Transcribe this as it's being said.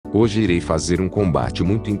Hoje irei fazer um combate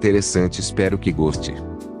muito interessante, espero que goste.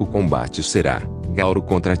 O combate será Gauro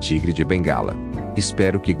contra Tigre de Bengala.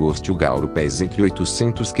 Espero que goste. O Gauro pesa entre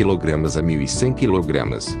 800 kg a 1.100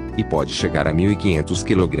 kg, e pode chegar a 1.500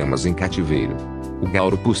 kg em cativeiro. O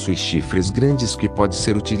Gauro possui chifres grandes que pode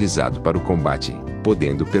ser utilizado para o combate,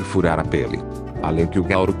 podendo perfurar a pele. Além que o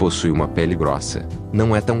Gauro possui uma pele grossa,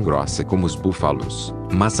 não é tão grossa como os búfalos,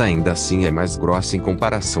 mas ainda assim é mais grossa em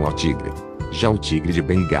comparação ao tigre. Já o Tigre de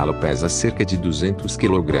Bengala pesa cerca de 200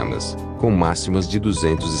 kg, com máximas de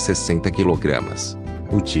 260 kg.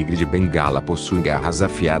 O Tigre de Bengala possui garras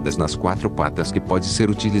afiadas nas 4 patas que pode ser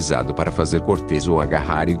utilizado para fazer corteza ou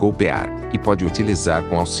agarrar e golpear, e pode utilizar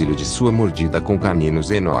com auxílio de sua mordida com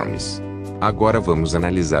caninos enormes. Agora vamos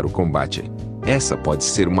analisar o combate. Essa pode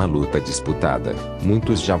ser uma luta disputada.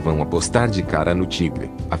 Muitos já vão apostar de cara no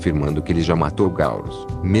tigre, afirmando que ele já matou gauros,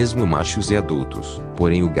 mesmo machos e adultos.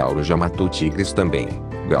 Porém o Gauro já matou tigres também.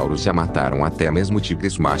 Gauros já mataram até mesmo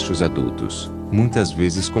tigres machos adultos, muitas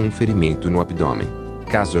vezes com um ferimento no abdômen.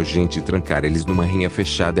 Caso a gente trancar eles numa rinha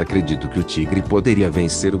fechada, acredito que o tigre poderia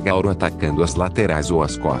vencer o Gauro atacando as laterais ou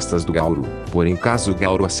as costas do Gauro. Porém, caso o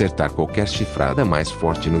Gauro acertar qualquer chifrada mais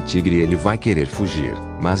forte no tigre, ele vai querer fugir,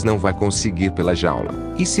 mas não vai conseguir pela jaula.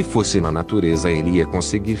 E se fosse na natureza, ele ia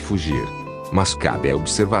conseguir fugir. Mas cabe a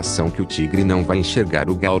observação que o tigre não vai enxergar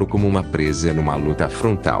o Gauro como uma presa numa luta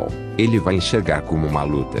frontal. Ele vai enxergar como uma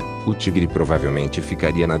luta. O tigre provavelmente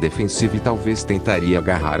ficaria na defensiva e talvez tentaria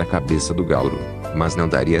agarrar a cabeça do Gauro, mas não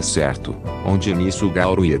daria certo, onde nisso o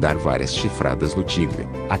Gauro ia dar várias chifradas no tigre,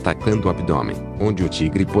 atacando o abdômen, onde o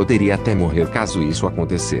tigre poderia até morrer caso isso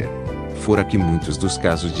acontecer. Fora que muitos dos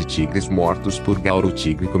casos de tigres mortos por Gauro o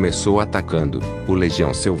tigre começou atacando. O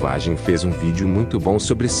Legião Selvagem fez um vídeo muito bom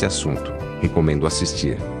sobre esse assunto, recomendo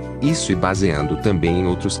assistir. Isso, e baseando também em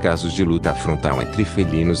outros casos de luta frontal entre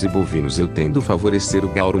felinos e bovinos, eu tendo a favorecer o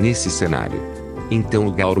Gauro nesse cenário. Então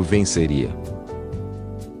o Gauro venceria.